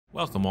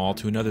Welcome all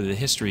to another The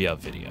History Of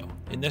video.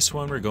 In this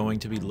one, we're going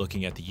to be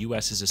looking at the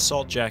US's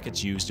assault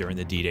jackets used during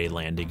the D-Day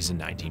landings in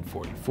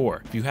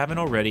 1944. If you haven't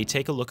already,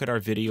 take a look at our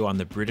video on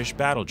the British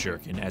battle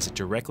jerkin, as it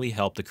directly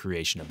helped the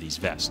creation of these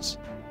vests.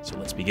 So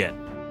let's begin.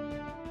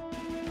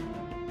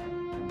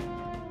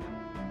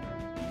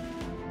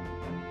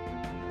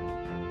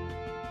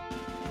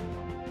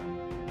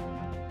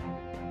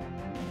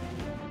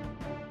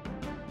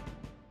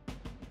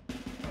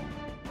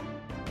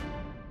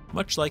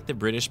 Much like the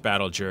British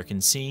battle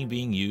jerkin seen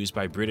being used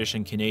by British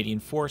and Canadian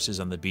forces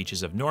on the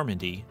beaches of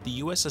Normandy, the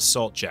US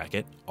assault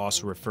jacket,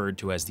 also referred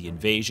to as the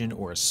invasion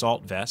or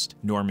assault vest,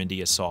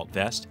 Normandy assault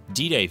vest,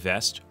 D-Day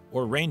vest,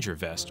 or Ranger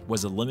vest,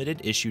 was a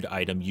limited issued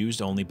item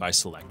used only by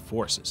select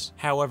forces.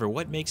 However,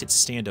 what makes it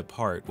stand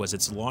apart was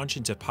its launch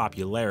into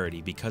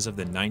popularity because of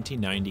the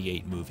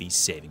 1998 movie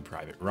Saving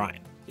Private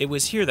Ryan. It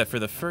was here that for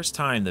the first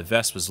time the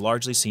vest was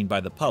largely seen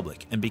by the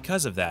public, and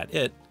because of that,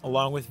 it,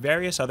 along with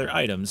various other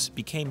items,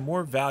 became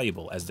more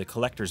valuable as the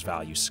collector's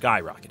value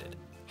skyrocketed.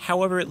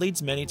 However, it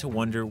leads many to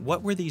wonder,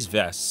 what were these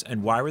vests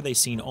and why were they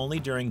seen only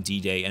during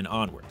D-Day and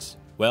onwards?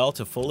 Well,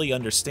 to fully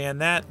understand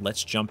that,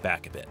 let's jump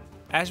back a bit.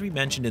 As we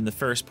mentioned in the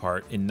first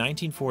part, in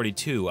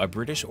 1942, a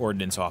British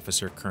ordnance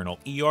officer, Colonel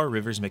E.R.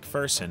 Rivers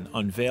McPherson,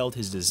 unveiled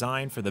his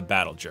design for the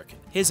battle jerkin,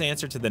 his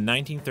answer to the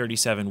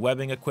 1937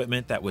 webbing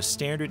equipment that was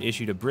standard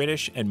issue to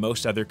British and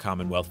most other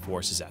Commonwealth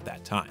forces at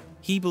that time.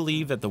 He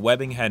believed that the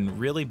webbing hadn't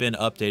really been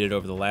updated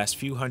over the last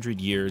few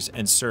hundred years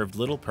and served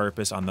little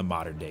purpose on the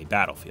modern-day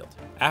battlefield.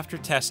 After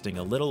testing,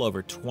 a little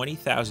over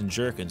 20,000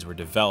 jerkins were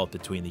developed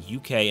between the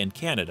UK and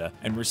Canada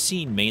and were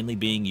seen mainly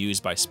being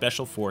used by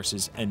special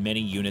forces and many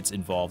units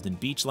involved in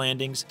beach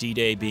landings,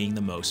 D-Day being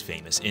the most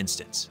famous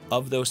instance.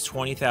 Of those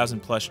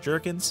 20,000 plus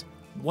jerkins,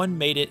 one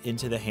made it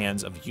into the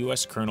hands of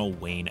US Colonel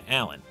Wayne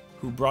Allen,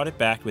 who brought it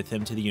back with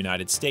him to the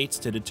United States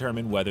to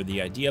determine whether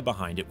the idea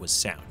behind it was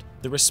sound.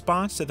 The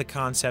response to the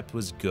concept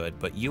was good,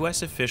 but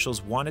US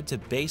officials wanted to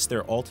base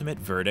their ultimate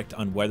verdict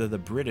on whether the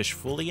British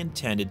fully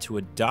intended to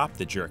adopt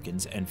the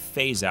jerkins and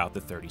phase out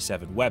the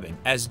 37 webbing,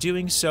 as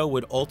doing so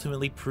would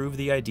ultimately prove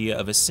the idea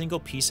of a single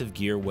piece of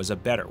gear was a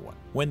better one.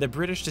 When the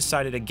British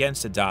decided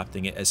against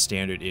adopting it as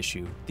standard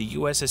issue, the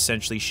US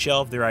essentially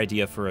shelved their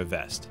idea for a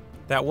vest.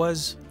 That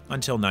was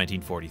until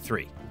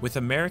 1943. With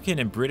American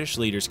and British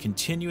leaders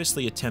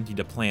continuously attempting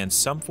to plan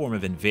some form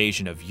of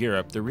invasion of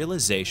Europe, the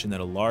realization that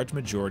a large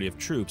majority of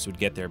troops would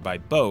get there by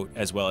boat,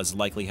 as well as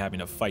likely having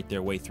to fight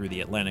their way through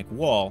the Atlantic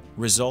Wall,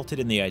 resulted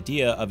in the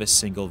idea of a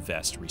single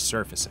vest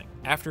resurfacing.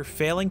 After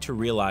failing to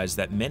realize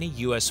that many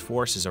US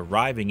forces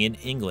arriving in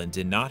England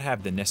did not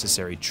have the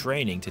necessary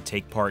training to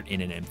take part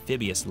in an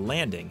amphibious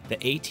landing, the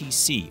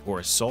ATC, or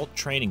Assault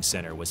Training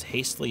Center, was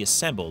hastily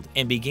assembled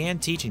and began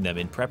teaching them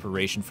in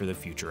preparation for the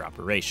future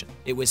operation.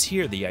 It was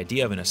here the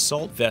idea of an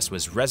assault vest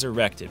was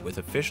resurrected, with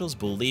officials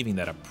believing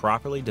that a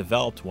properly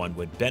developed one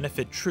would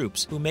benefit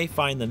troops who may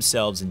find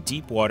themselves in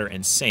deep water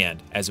and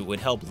sand, as it would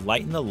help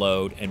lighten the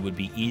load and would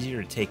be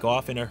easier to take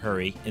off in a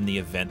hurry in the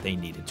event they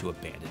needed to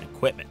abandon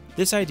equipment.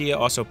 This idea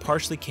also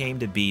partially came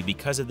to be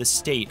because of the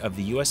state of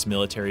the US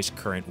military's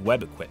current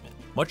web equipment.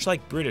 Much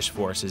like British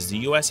forces, the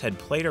US had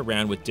played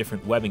around with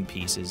different webbing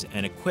pieces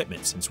and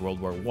equipment since World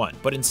War I,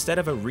 but instead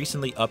of a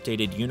recently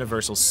updated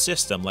universal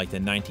system like the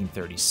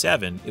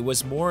 1937, it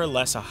was more or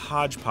less a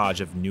hodgepodge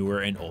of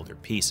newer and older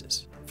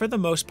pieces. For the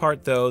most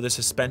part though, the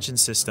suspension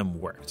system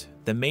worked.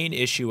 The main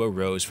issue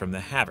arose from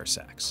the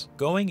haversacks.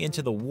 Going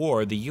into the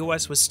war, the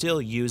US was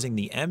still using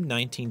the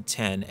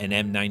M1910 and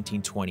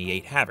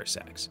M1928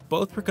 haversacks.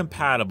 Both were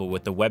compatible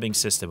with the webbing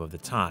system of the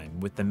time,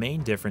 with the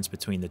main difference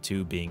between the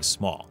two being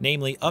small,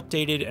 namely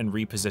updated and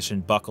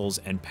repositioned buckles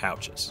and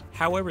pouches.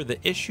 However, the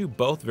issue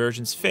both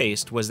versions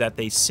faced was that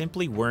they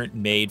simply weren't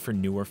made for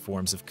newer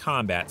forms of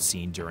combat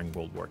seen during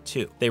World War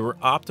II. They were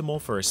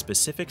optimal for a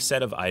specific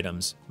set of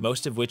items,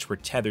 most of which were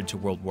tethered to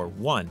World War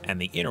I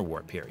and the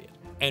interwar period.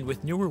 And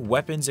with newer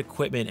weapons,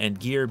 equipment, and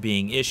gear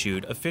being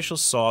issued, officials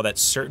saw that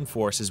certain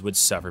forces would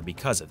suffer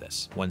because of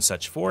this. One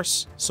such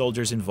force,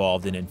 soldiers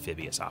involved in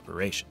amphibious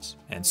operations.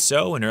 And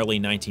so, in early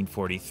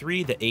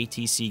 1943, the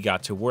ATC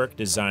got to work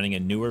designing a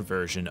newer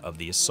version of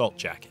the assault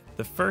jacket.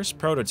 The first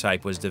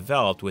prototype was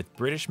developed with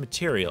British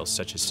materials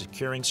such as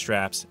securing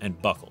straps and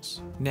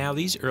buckles. Now,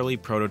 these early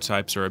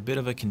prototypes are a bit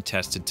of a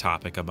contested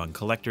topic among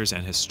collectors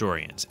and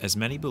historians, as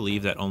many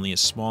believe that only a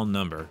small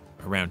number,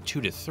 around 2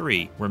 to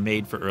 3, were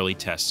made for early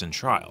tests and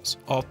trials.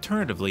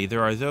 Alternatively,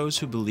 there are those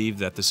who believe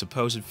that the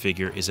supposed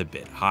figure is a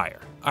bit higher.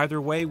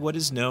 Either way, what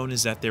is known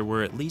is that there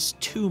were at least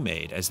 2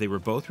 made, as they were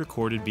both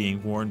recorded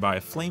being worn by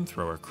a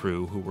flamethrower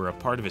crew who were a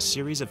part of a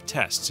series of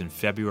tests in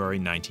February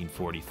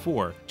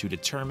 1944 to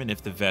determine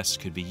if the vests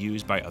could be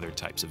used by other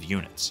types of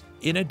units.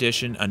 In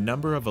addition, a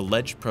number of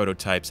alleged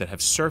prototypes that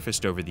have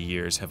surfaced over the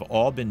years have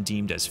all been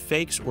deemed as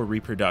fakes or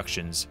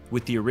reproductions,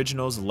 with the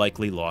originals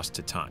likely lost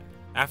to time.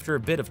 After a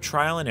bit of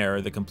trial and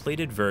error, the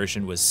completed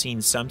version was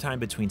seen sometime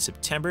between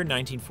September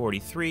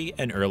 1943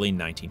 and early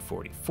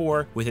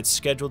 1944, with it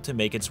scheduled to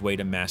make its way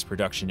to mass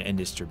production and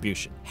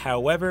distribution.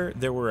 However,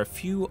 there were a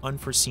few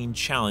unforeseen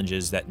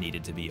challenges that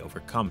needed to be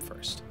overcome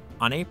first.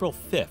 On April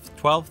 5th,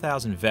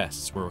 12,000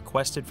 vests were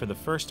requested for the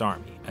First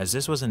Army, as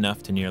this was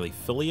enough to nearly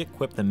fully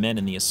equip the men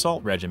in the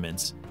assault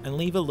regiments and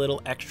leave a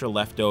little extra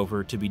left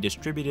over to be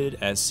distributed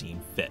as seen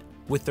fit.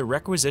 With the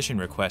requisition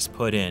request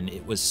put in,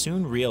 it was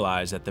soon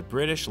realized that the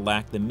British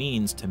lacked the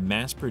means to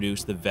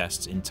mass-produce the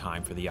vests in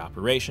time for the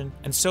operation,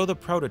 and so the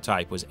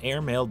prototype was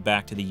airmailed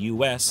back to the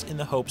US in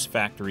the hopes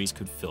factories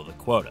could fill the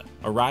quota.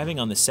 Arriving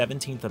on the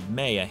 17th of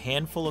May, a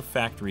handful of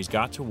factories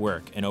got to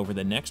work, and over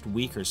the next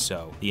week or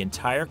so, the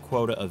entire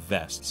quota of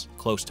vests,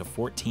 close to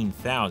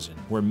 14,000,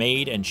 were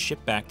made and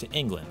shipped back to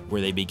England,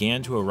 where they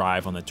began to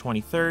arrive on the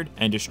 23rd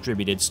and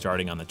distributed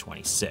starting on the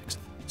 26th.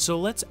 So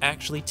let's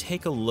actually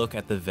take a look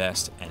at the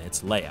vest and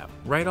its layout.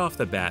 Right off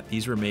the bat,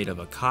 these were made of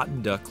a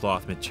cotton duck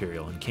cloth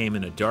material and came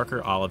in a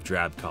darker olive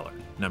drab color,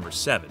 number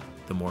 7,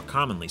 the more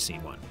commonly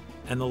seen one,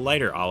 and the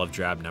lighter olive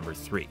drab, number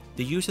 3.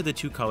 The use of the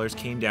two colors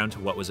came down to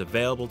what was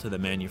available to the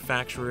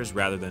manufacturers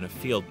rather than a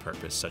field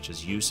purpose such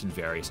as use in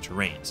various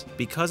terrains.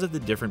 Because of the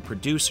different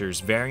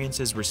producers,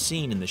 variances were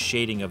seen in the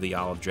shading of the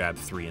olive drab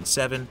 3 and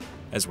 7,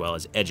 as well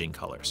as edging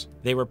colors.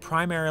 They were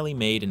primarily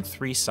made in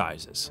 3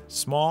 sizes,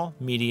 small,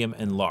 medium,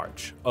 and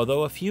large,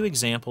 although a few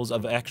examples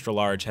of extra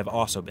large have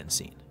also been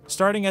seen.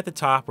 Starting at the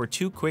top were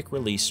 2 quick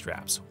release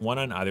straps, one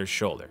on either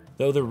shoulder.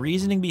 Though the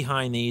reasoning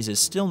behind these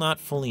is still not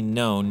fully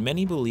known,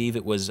 many believe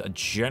it was a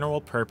general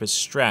purpose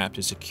strap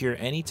to secure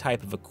any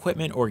type of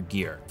equipment or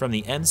gear, from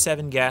the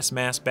M7 gas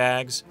mask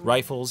bags,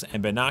 rifles,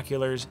 and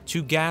binoculars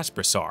to gas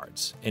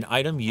brassards, an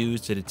item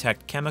used to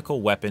detect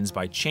chemical weapons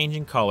by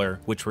changing color,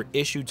 which were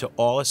issued to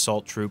all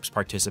assault troops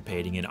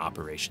participating in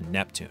Operation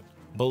Neptune.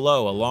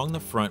 Below, along the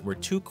front, were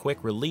 2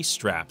 quick release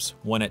straps,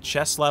 one at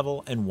chest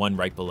level and one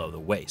right below the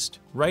waist.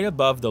 Right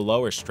above the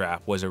lower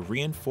strap was a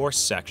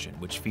reinforced section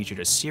which featured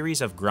a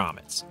series of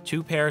grommets,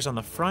 2 pairs on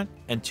the front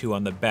and 2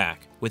 on the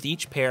back, with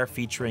each pair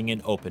featuring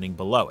an opening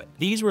below it.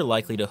 These were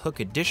likely to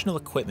hook additional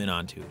equipment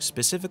onto,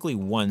 specifically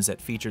ones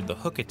that featured the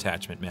hook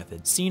attachment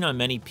method seen on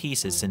many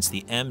pieces since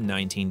the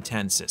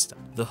M1910 system.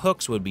 The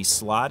hooks would be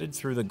slotted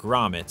through the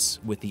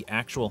grommets, with the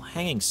actual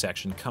hanging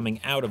section coming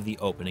out of the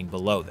opening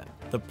below them.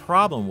 The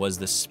problem was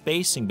the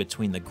spacing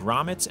between the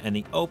grommets and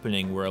the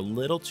opening were a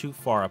little too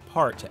far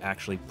apart to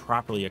actually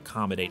properly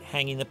accommodate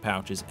hanging the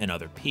pouches and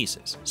other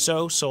pieces.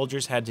 So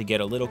soldiers had to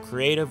get a little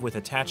creative with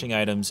attaching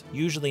items,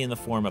 usually in the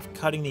form of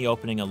cutting the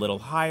opening a little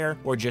higher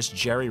or just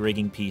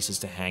jerry-rigging pieces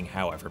to hang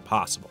however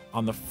possible.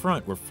 On the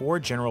front were 4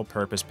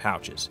 general-purpose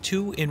pouches,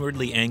 2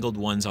 inwardly angled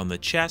ones on the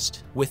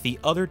chest, with the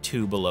other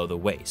 2 below the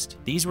waist.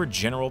 These were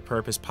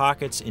general-purpose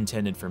pockets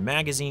intended for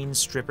magazines,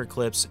 stripper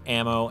clips,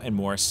 ammo, and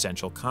more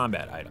essential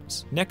combat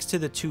items. Next to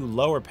the 2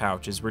 lower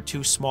pouches were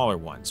 2 smaller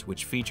ones,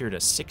 which featured a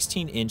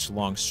 16-inch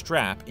long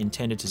strap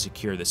intended to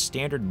secure the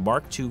standard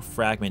Mark II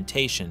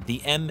fragmentation, the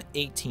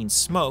M18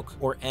 smoke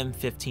or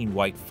M15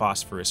 white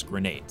phosphorus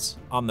grenades.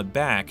 On the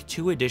back,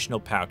 2 additional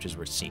pouches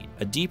were seen,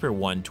 a deeper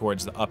one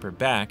towards the upper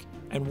back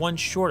and one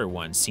shorter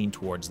one seen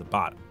towards the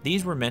bottom.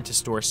 These were meant to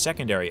store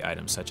secondary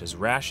items such as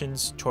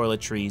rations,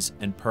 toiletries,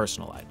 and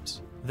personal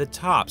items. The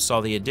top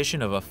saw the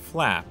addition of a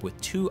flap with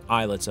 2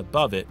 eyelets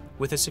above it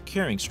with a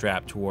securing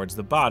strap towards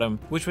the bottom,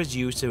 which was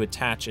used to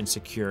attach and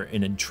secure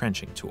an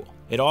entrenching tool.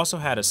 It also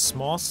had a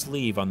small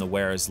sleeve on the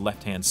wearer's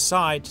left-hand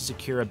side to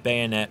secure a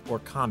bayonet or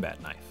combat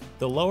knife.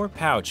 The lower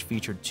pouch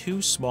featured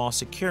 2 small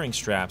securing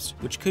straps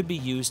which could be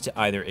used to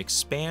either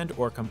expand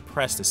or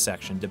compress the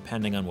section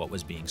depending on what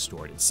was being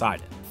stored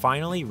inside it.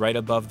 Finally, right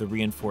above the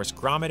reinforced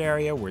grommet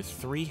area were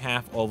 3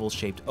 half-oval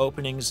shaped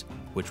openings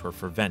which were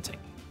for venting.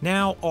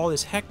 Now, all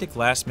this hectic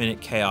last-minute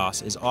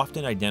chaos is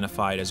often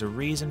identified as a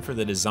reason for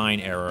the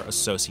design error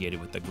associated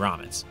with the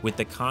grommets. With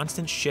the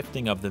constant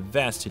shifting of the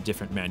vest to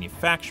different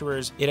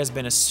manufacturers, it has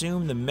been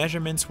assumed the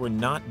measurements were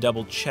not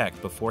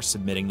double-checked before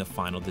submitting the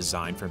final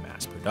design for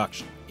mass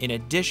production. In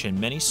addition,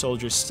 many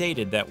soldiers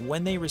stated that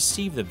when they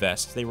received the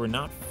vest, they were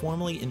not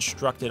formally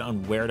instructed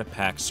on where to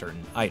pack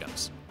certain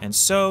items. And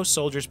so,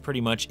 soldiers pretty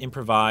much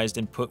improvised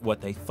and put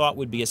what they thought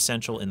would be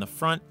essential in the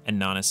front and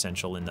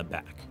non-essential in the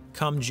back.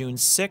 Come June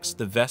 6th,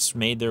 the vests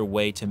made their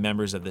way to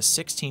members of the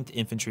 16th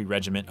Infantry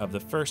Regiment of the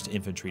 1st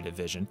Infantry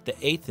Division, the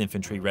 8th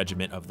Infantry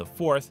Regiment of the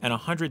 4th, and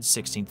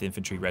 116th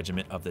Infantry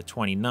Regiment of the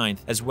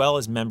 29th, as well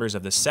as members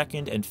of the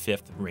 2nd and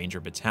 5th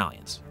Ranger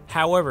Battalions.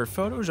 However,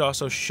 photos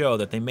also show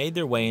that they made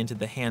their way into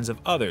the hands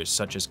of others,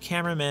 such as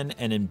cameramen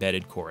and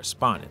embedded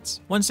correspondents.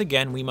 Once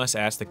again, we must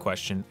ask the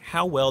question,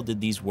 how well did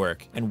these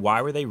work, and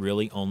why were they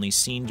really only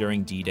seen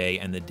during D-Day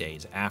and the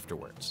days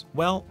afterwards?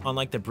 Well,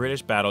 unlike the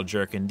British battle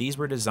jerkin, these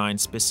were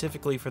designed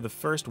specifically for the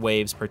first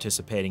waves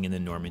participating in the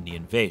Normandy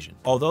invasion.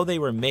 Although they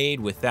were made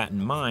with that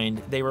in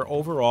mind, they were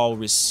overall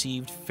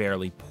received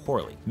fairly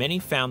poorly. Many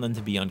found them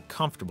to be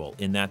uncomfortable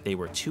in that they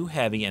were too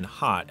heavy and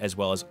hot, as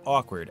well as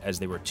awkward as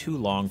they were too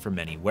long for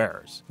many wearers.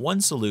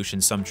 One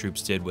solution some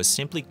troops did was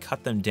simply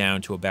cut them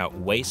down to about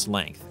waist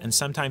length and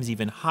sometimes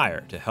even higher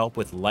to help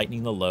with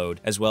lightening the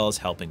load as well as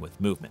helping with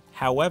movement.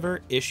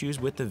 However, issues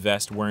with the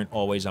vest weren't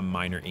always a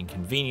minor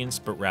inconvenience,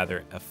 but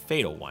rather a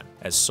fatal one,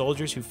 as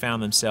soldiers who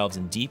found themselves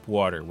in deep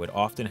water would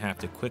often have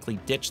to quickly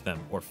ditch them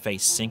or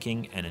face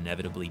sinking and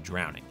inevitably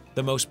drowning.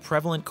 The most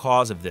prevalent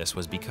cause of this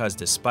was because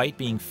despite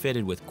being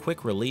fitted with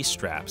quick-release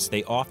straps,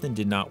 they often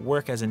did not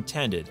work as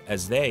intended,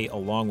 as they,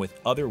 along with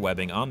other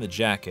webbing on the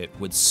jacket,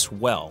 would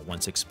swell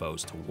once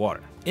exposed to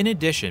water. In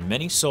addition,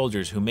 many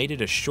soldiers who made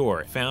it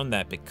ashore found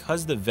that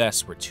because the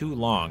vests were too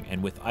long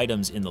and with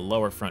items in the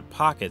lower front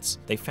pockets,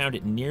 they found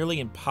it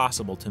nearly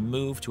impossible to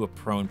move to a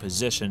prone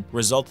position,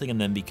 resulting in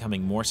them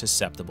becoming more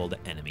susceptible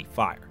to enemy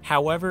fire.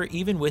 However,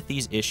 even with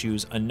these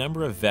issues, a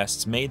number of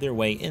vests made their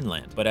way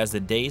inland, but as the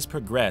days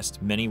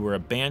progressed, many were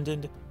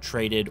abandoned,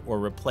 traded, or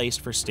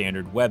replaced for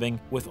standard webbing,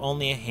 with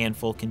only a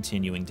handful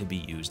continuing to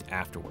be used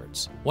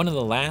afterwards. One of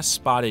the last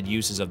spotted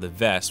uses of the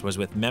vest was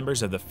with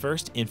members of the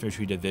 1st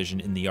Infantry Division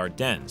in the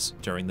Ardennes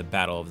during the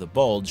Battle of the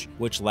Bulge,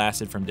 which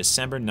lasted from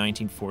December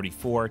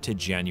 1944 to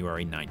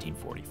January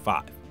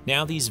 1945.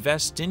 Now, these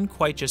vests didn't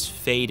quite just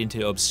fade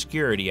into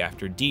obscurity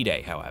after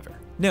D-Day, however.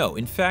 No,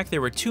 in fact,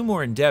 there were 2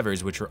 more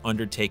endeavors which were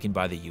undertaken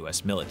by the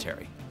US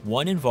military.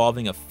 One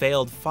involving a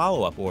failed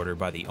follow-up order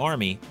by the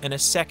Army, and a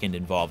second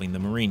involving the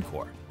Marine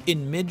Corps.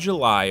 In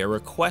mid-July, a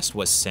request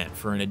was sent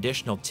for an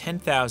additional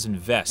 10,000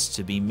 vests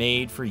to be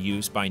made for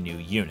use by new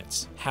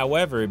units.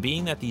 However,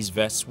 being that these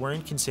vests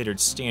weren't considered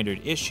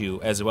standard issue,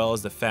 as well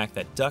as the fact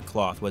that duck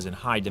cloth was in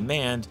high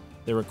demand,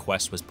 the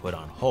request was put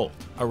on hold.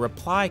 A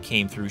reply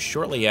came through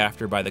shortly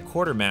after by the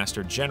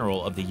Quartermaster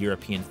General of the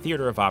European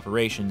Theater of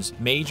Operations,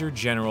 Major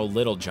General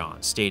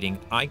Littlejohn, stating,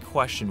 "I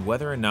question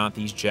whether or not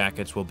these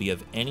jackets will be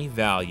of any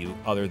value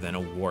other than a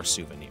war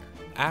souvenir."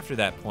 After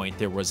that point,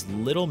 there was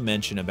little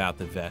mention about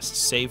the vests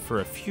save for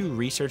a few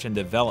research and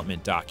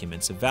development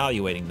documents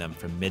evaluating them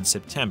from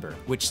mid-September,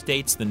 which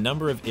states the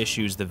number of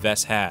issues the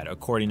vests had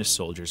according to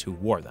soldiers who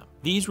wore them.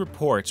 These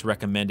reports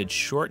recommended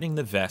shortening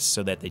the vests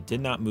so that they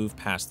did not move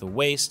past the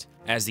waist,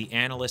 as the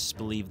analysts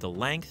believed the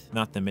length,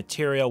 not the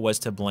material, was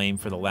to blame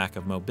for the lack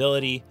of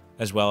mobility,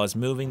 as well as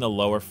moving the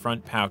lower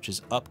front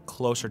pouches up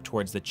closer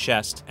towards the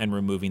chest and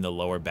removing the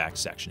lower back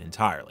section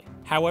entirely.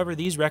 However,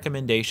 these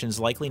recommendations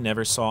likely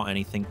never saw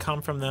anything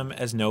come from them,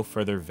 as no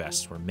further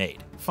vests were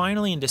made.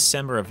 Finally, in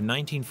December of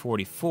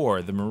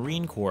 1944, the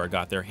Marine Corps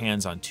got their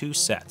hands on 2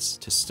 sets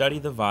to study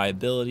the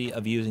viability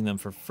of using them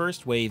for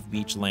first-wave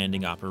beach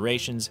landing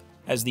operations,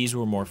 as these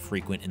were more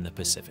frequent in the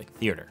Pacific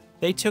Theater.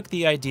 They took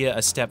the idea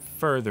a step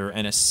further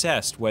and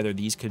assessed whether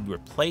these could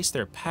replace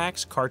their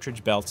packs,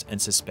 cartridge belts,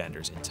 and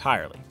suspenders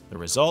entirely. The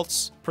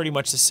results? Pretty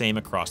much the same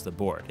across the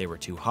board. They were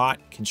too hot,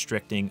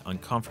 constricting,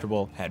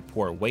 uncomfortable, had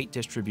poor weight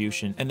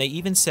distribution, and they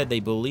even said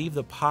they believed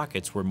the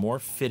pockets were more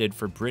fitted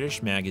for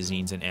British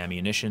magazines and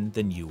ammunition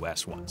than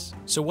US ones.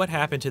 So what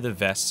happened to the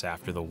vests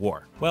after the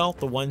war? Well,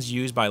 the ones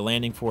used by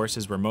landing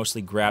forces were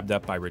mostly grabbed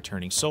up by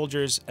returning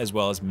soldiers, as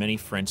well as many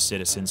French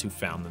citizens who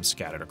found them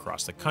scattered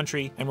across the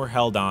country and were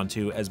held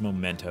onto as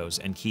mementos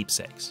and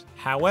keepsakes.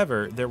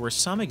 However, there were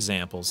some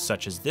examples,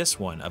 such as this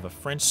one of a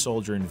French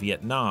soldier in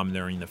Vietnam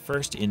during the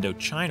First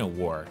Indochina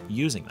War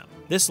using them.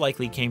 This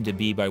likely came to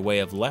be by way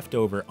of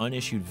leftover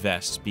unissued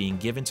vests being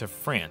given to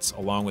France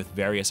along with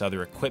various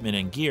other equipment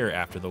and gear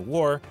after the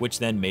war, which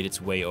then made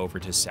its way over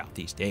to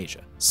Southeast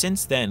Asia.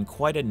 Since then,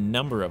 quite a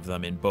number of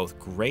them in both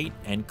great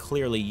and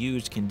clearly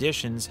used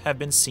conditions have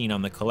been seen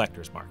on the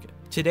collector's market.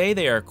 Today,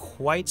 they are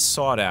quite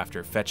sought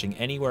after, fetching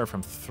anywhere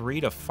from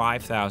 $3,000 to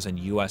 $5,000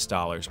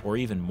 US or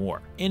even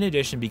more. In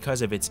addition,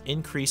 because of its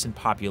increase in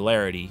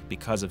popularity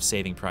because of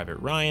Saving Private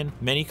Ryan,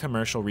 many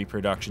commercial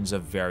reproductions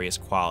of various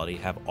quality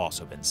have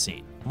also been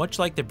seen. Much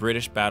like the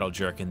British battle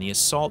jerkin, the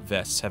assault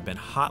vests have been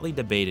hotly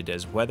debated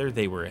as whether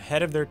they were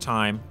ahead of their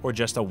time or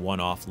just a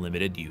one-off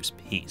limited use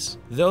piece.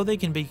 Though they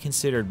can be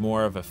considered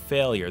more of a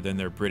failure than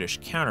their British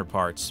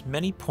counterparts,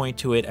 many point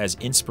to it as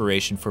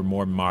inspiration for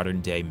more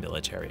modern-day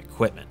military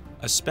equipment.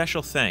 A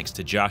special thanks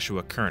to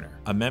Joshua Kerner,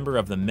 a member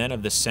of the Men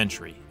of the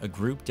Century, a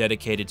group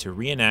dedicated to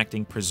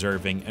reenacting,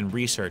 preserving, and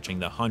researching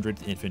the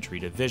 100th Infantry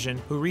Division,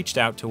 who reached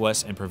out to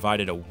us and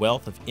provided a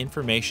wealth of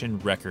information,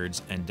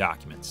 records, and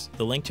documents.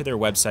 The link to their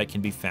website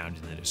can be found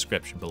in the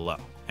description below.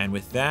 And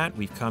with that,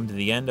 we've come to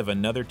the end of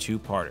another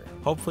 2-parter.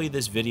 Hopefully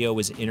this video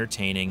was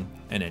entertaining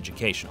and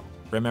educational.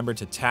 Remember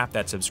to tap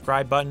that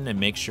subscribe button and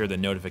make sure the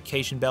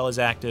notification bell is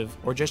active,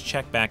 or just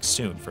check back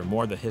soon for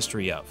more of the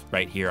history of,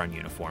 right here on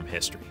Uniform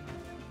History.